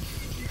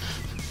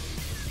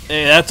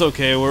 Hey, that's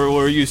okay.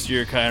 We're used to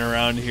your kind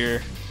around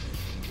here.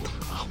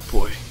 Oh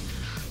boy,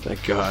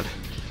 thank God.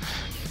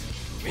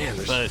 Man,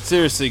 But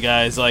seriously,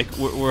 guys, like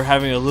we're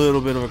having a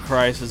little bit of a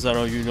crisis. I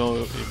don't know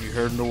if you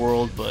heard in the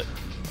world, but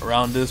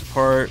around this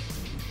part,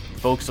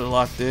 folks are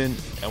locked in,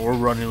 and we're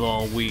running low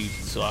on weed.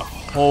 So I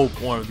hope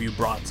one of you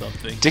brought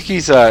something.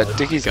 Dickie's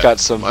got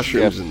some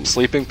mushrooms and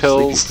sleeping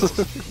pills.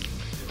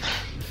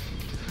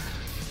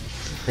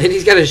 And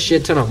he's got a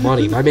shit ton of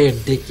money. My man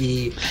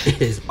Dickie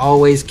is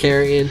always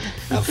carrying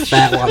a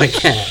fat wad of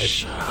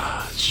cash.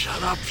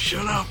 Shut up.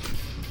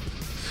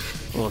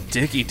 Well,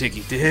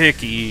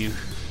 Dickie.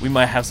 We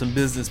might have some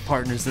business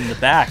partners in the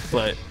back,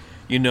 but,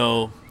 you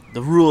know,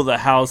 the rule of the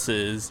house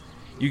is,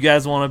 you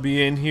guys want to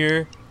be in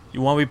here?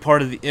 You want to be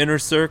part of the inner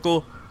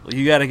circle? Well,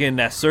 you got to get in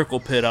that circle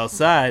pit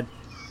outside,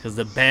 because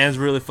the band's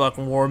really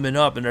fucking warming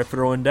up and they're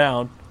throwing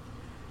down.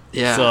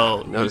 Yeah.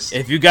 So, noticed.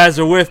 if you guys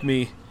are with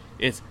me,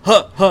 it's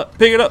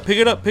pick it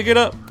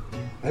up.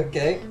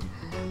 Okay.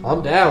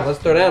 I'm down. Let's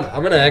throw down.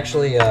 I'm going to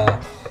actually,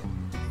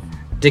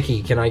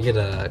 Dickie, can I get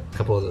a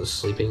couple of those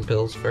sleeping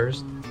pills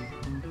first?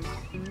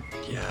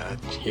 Yeah,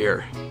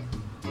 here.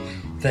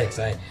 Thanks.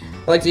 I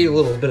like to eat a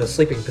little bit of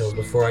sleeping pills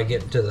before I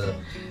get into the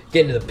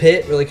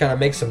pit. Really kind of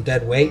make some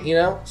dead weight, you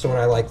know. So when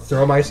I like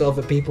throw myself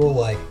at people,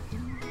 like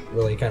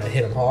really kind of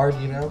hit them hard,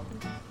 you know.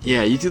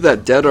 Yeah, you do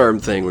that dead arm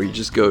thing where you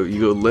go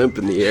limp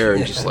in the air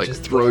and Yeah, just like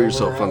just throw throw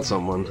yourself around. on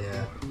someone.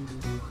 Yeah.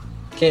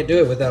 Can't do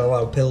it without a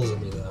lot of pills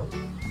in me though.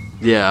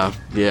 Yeah.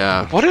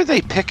 What are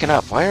they picking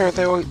up? Why are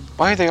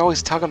they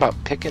always talking about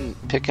picking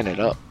it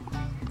up?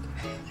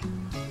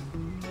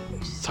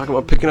 Talking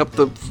about picking up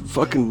the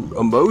fucking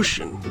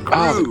emotion, the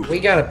groove. We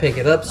gotta pick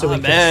it up so we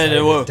can Man,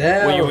 slow it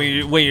down.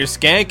 when you're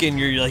skanking,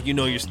 you're like,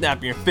 you're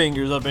snapping your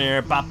fingers up in the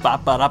air, bop,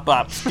 bop, bop, bop,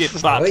 bop, skip,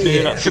 bop, Oh, pick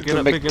it yeah. up, Is it pick it the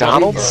up, pick it up.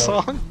 McDonald's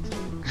up. song?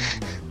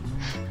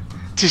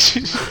 Did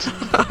you?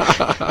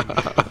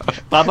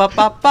 Ba, ba,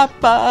 ba, ba,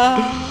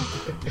 ba.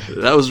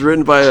 That was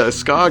written by a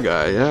ska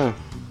guy. Yeah,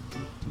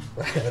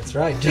 That's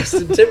right,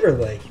 Justin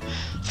Timberlake.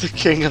 The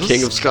king of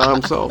ska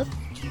himself.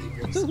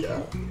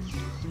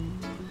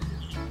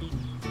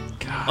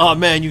 Oh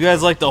man, you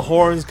guys like the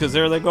horns? Cause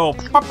there they go.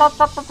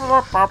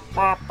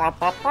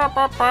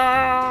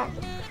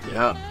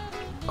 Yeah.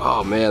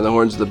 Oh man, the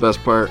horns are the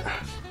best part.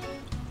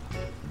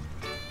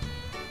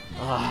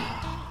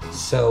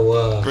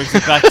 So, Brings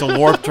it back to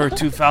Warped Tour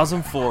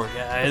 2004,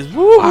 guys.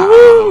 Woo!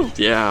 Wow.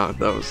 Yeah,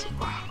 that was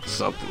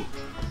something.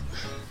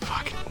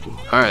 Fuck.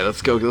 All right,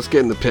 let's go. Let's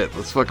get in the pit.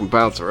 Let's fucking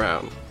bounce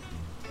around.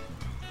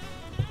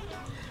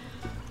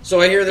 so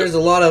I hear there's a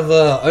lot of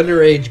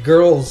underage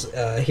girls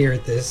here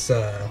at this.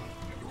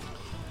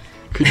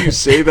 Could you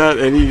say that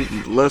any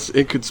less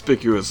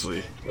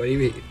inconspicuously? What do you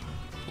mean?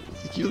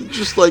 You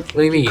just like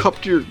What do you mean?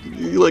 cupped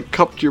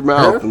your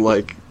mouth Huh? and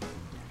like.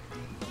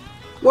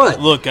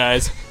 What? Look,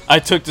 guys, I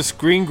took the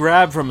screen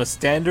grab from a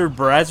standard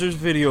Brazzers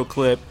video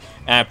clip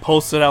and I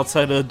posted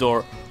outside of the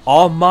door.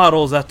 All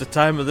models at the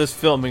time of this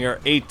filming are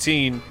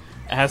 18,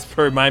 as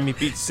per Miami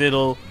Beach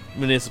City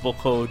Municipal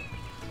Code.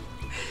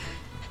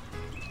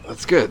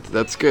 That's good.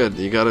 That's good.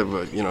 You gotta,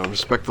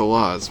 respect the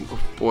laws.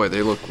 Boy,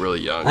 they look really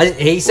young.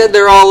 He said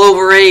they're all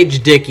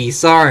overage, Dickie.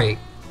 Sorry.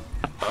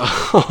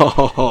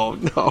 Oh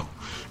no.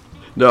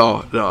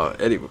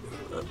 Anyway,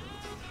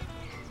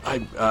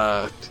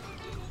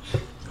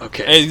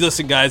 okay. Hey,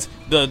 listen, guys.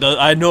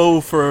 I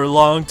know for a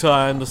long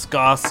time the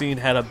ska scene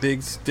had a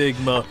big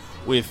stigma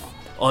with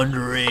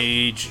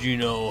underage,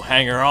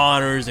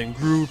 hanger-oners and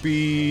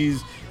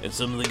groupies, and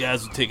some of the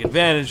guys would take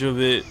advantage of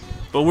it.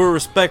 But we're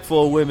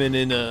respectful of women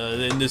in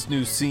this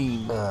new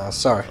scene.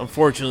 Sorry.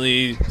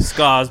 Unfortunately,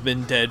 ska's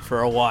been dead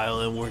for a while,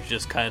 and we're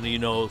just kind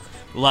of,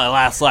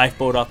 last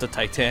lifeboat off the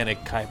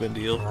Titanic type of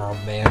deal. Oh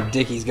man,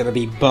 Dickie's gonna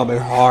be bumming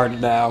hard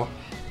now.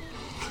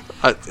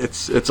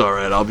 It's all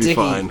right. I'll be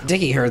fine.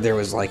 Dickie heard there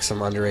was like some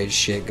underage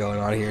shit going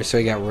on here, so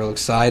he got real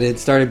excited.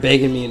 Started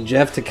begging me and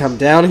Jeff to come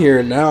down here,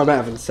 and now I'm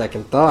having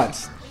second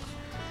thoughts.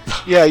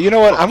 Yeah, you know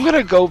what? I'm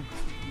gonna go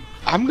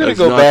That's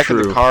go not back in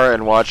true. the car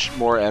and watch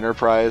more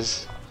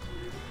Enterprise.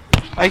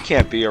 I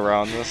can't be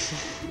around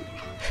this.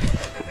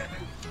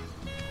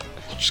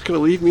 You're just gonna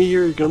leave me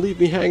here? You're gonna leave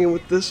me hanging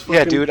with this? Yeah,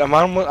 fucking- dude, I'm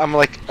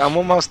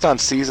almost on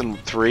season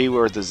 3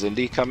 where the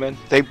Zindi come in.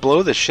 They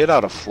blow the shit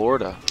out of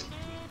Florida.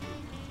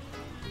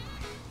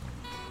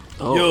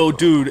 Oh. Yo,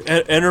 dude,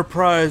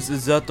 Enterprise,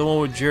 is that the one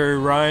with Jerry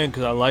Ryan?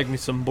 Because I like me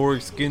some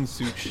Borg skin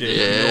suit shit. You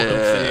know what I'm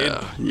saying?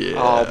 Yeah.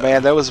 Oh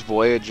man, that was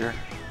Voyager.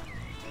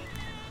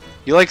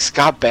 You like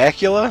Scott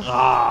Bakula?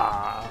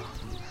 Ah.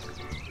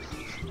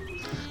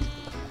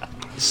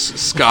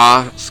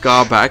 Ska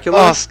Oh,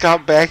 Bakula?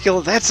 Scott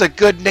Bakula. That's a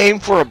good name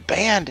for a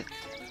band.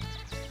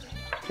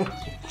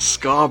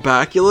 Ska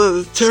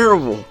Bakula? That's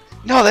terrible.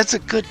 No, that's a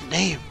good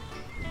name.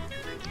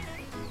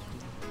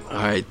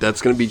 Alright,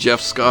 that's gonna be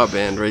Jeff's ska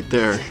band right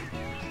there.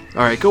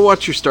 Alright, go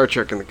watch your Star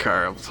Trek in the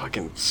car. I'll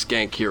fucking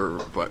skank here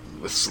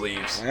with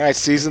sleeves. All right,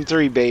 season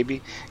 3,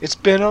 baby. It's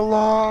been a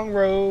long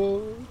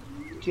road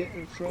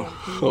getting from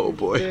here Oh,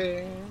 boy. to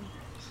there.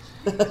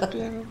 It's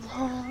been a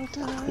long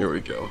time, Here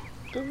we go.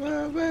 but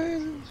my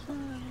ways is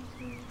fine.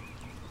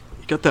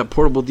 You got that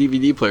portable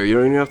DVD player. You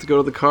don't even have to go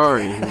to the car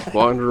and you can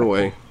wander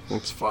away.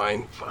 That's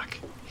fine. Fuck.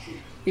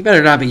 You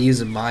better not be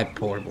using my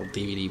portable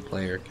DVD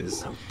player,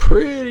 because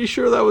Pretty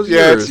sure that was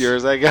Yeah, yours. it's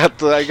yours. I got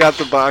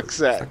the box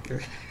set.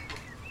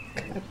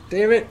 God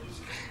damn it,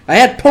 I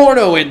had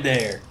porno in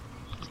there.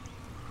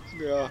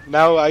 Yeah,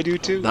 now I do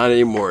too. Not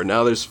anymore.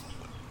 Now there's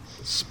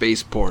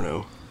space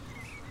porno.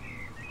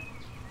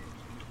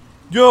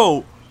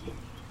 Yo,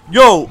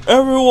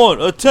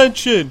 everyone,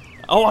 attention!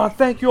 I want to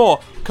thank you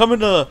all coming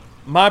to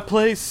my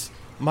place.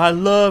 My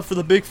love for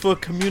the Bigfoot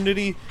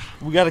community.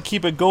 We gotta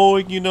keep it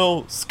going, you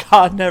know.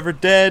 Scott never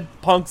dead.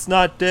 Punk's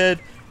not dead.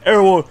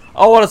 Everyone,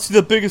 I want to see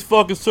the biggest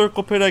fucking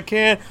circle pit I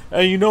can.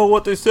 And you know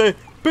what they say?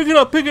 Pick it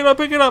up, pick it up,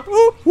 pick it up.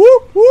 Whoop,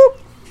 whoop, whoop.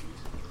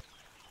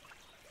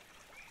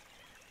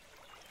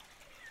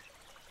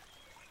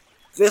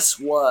 This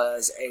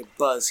was a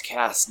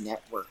Buzzcast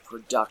Network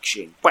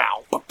production. Wow.